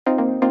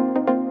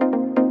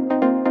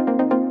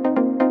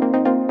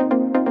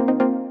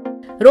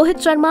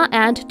Rohit Sharma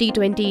and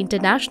T20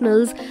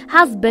 internationals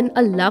has been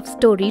a love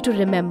story to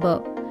remember.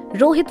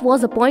 Rohit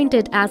was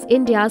appointed as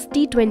India's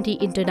T20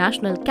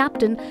 international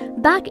captain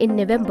back in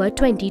November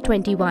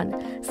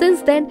 2021.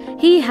 Since then,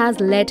 he has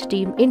led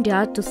Team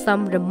India to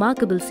some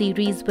remarkable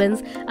series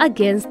wins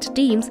against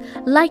teams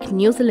like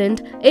New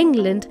Zealand,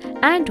 England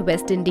and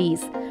West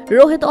Indies.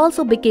 Rohit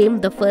also became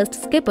the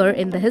first skipper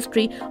in the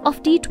history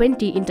of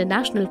T20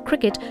 international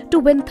cricket to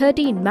win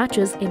 13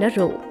 matches in a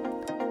row.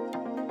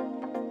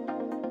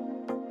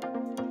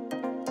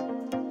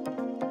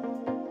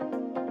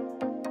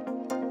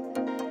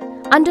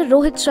 Under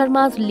Rohit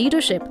Sharma's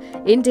leadership,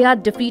 India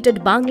defeated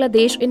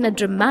Bangladesh in a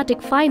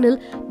dramatic final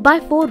by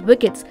 4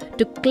 wickets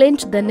to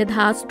clinch the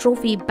Nidhas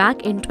Trophy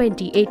back in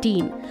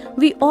 2018.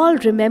 We all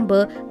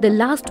remember the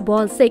last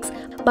ball 6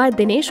 by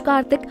Dinesh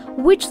Karthik,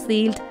 which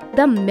sealed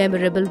the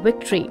memorable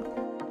victory.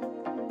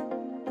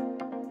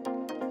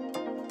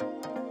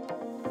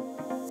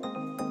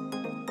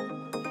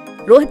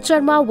 Rohit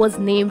Sharma was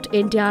named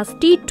India's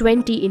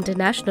T20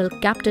 international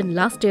captain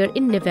last year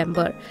in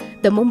November.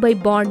 The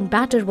Mumbai-born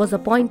batter was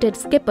appointed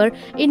skipper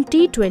in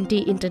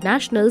T20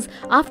 internationals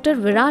after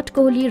Virat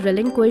Kohli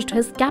relinquished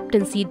his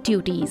captaincy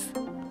duties.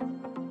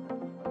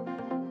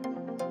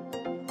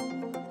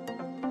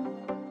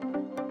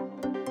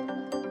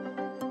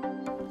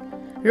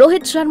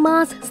 Rohit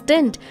Sharma's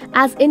stint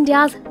as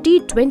India's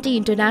T20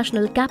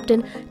 international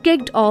captain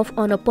kicked off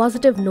on a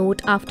positive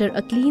note after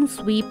a clean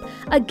sweep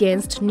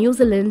against New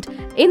Zealand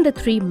in the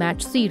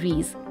 3-match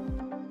series.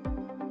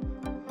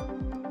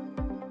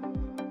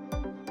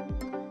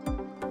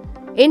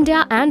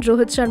 India and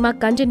Rohit Sharma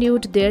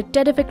continued their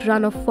terrific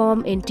run of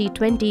form in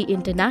T20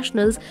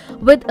 internationals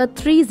with a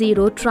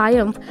 3-0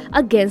 triumph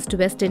against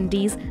West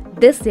Indies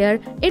this year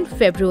in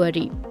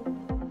February.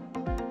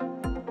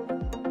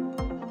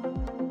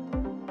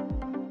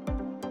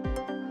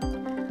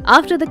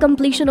 After the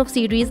completion of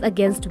series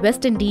against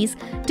West Indies,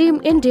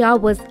 Team India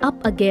was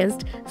up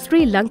against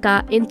Sri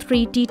Lanka in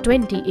 3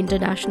 T20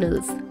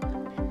 internationals.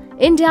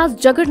 India's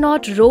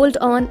juggernaut rolled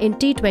on in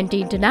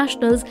T20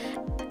 internationals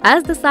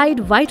as the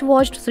side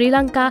whitewashed Sri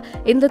Lanka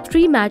in the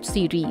 3-match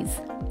series.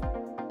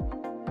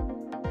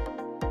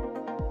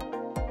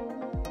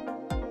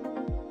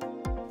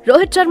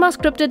 Rohit Sharma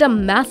scripted a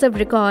massive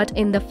record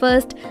in the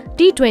first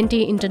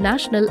T20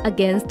 international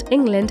against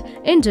England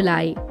in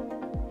July.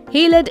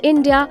 He led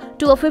India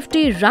to a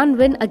 50-run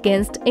win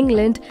against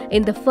England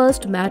in the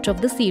first match of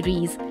the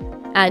series.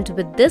 And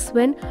with this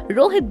win,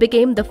 Rohit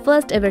became the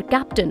first ever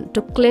captain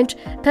to clinch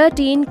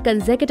 13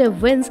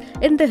 consecutive wins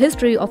in the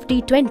history of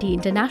T20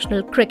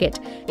 international cricket.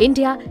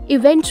 India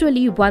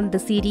eventually won the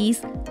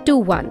series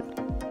 2-1.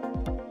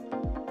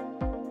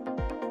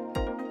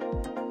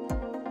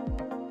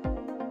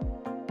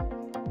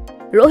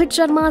 Rohit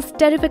Sharma's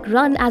terrific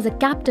run as a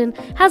captain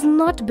has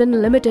not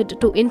been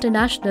limited to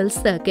international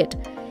circuit.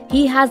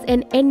 He has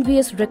an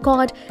envious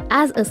record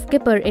as a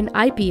skipper in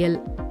IPL.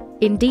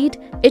 Indeed,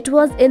 it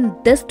was in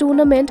this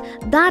tournament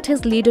that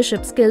his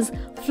leadership skills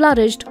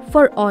flourished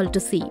for all to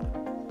see.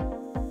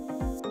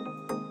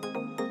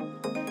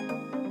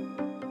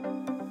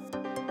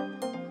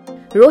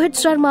 Rohit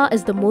Sharma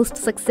is the most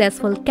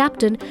successful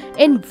captain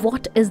in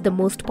what is the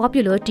most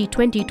popular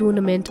T20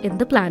 tournament in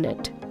the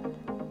planet.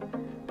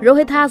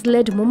 Rohit has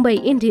led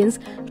Mumbai Indians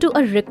to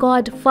a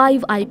record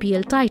 5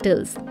 IPL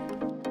titles.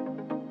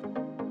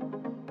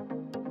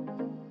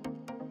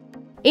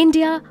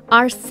 India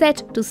are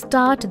set to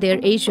start their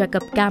Asia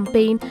Cup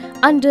campaign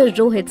under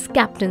Rohit's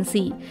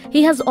captaincy.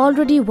 He has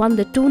already won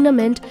the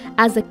tournament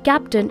as a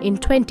captain in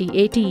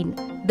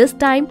 2018. This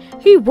time,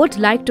 he would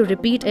like to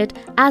repeat it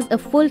as a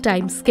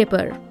full-time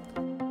skipper.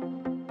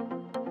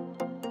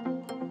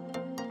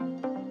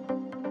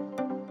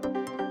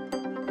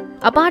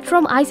 Apart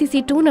from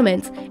ICC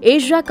tournaments,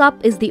 Asia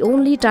Cup is the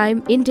only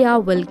time India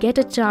will get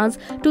a chance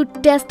to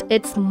test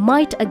its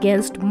might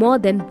against more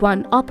than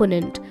one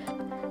opponent.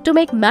 To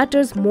make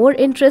matters more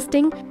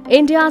interesting,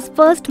 India's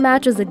first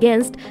match is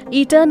against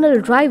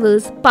eternal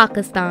rivals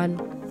Pakistan.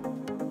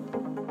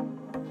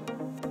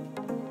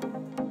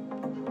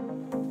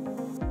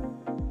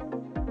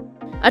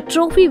 A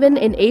trophy win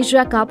in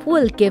Asia Cup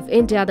will give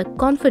India the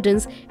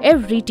confidence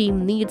every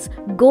team needs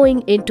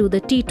going into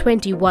the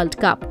T20 World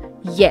Cup.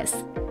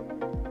 Yes,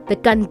 the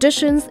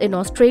conditions in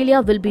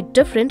Australia will be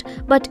different,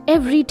 but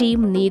every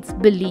team needs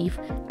belief,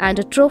 and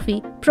a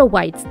trophy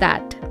provides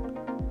that.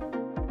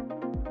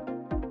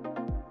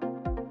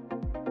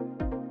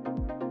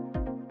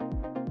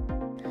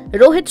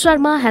 Rohit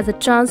Sharma has a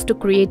chance to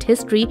create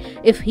history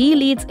if he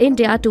leads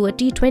India to a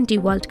T20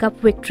 World Cup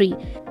victory.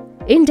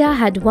 India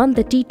had won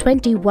the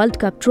T20 World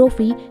Cup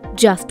trophy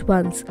just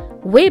once,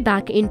 way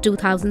back in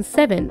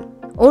 2007.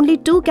 Only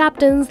 2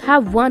 captains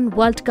have won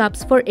World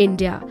Cups for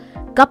India,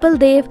 Kapil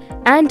Dev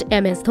and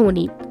MS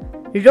Dhoni.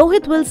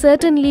 Rohit will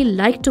certainly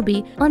like to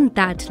be on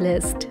that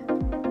list.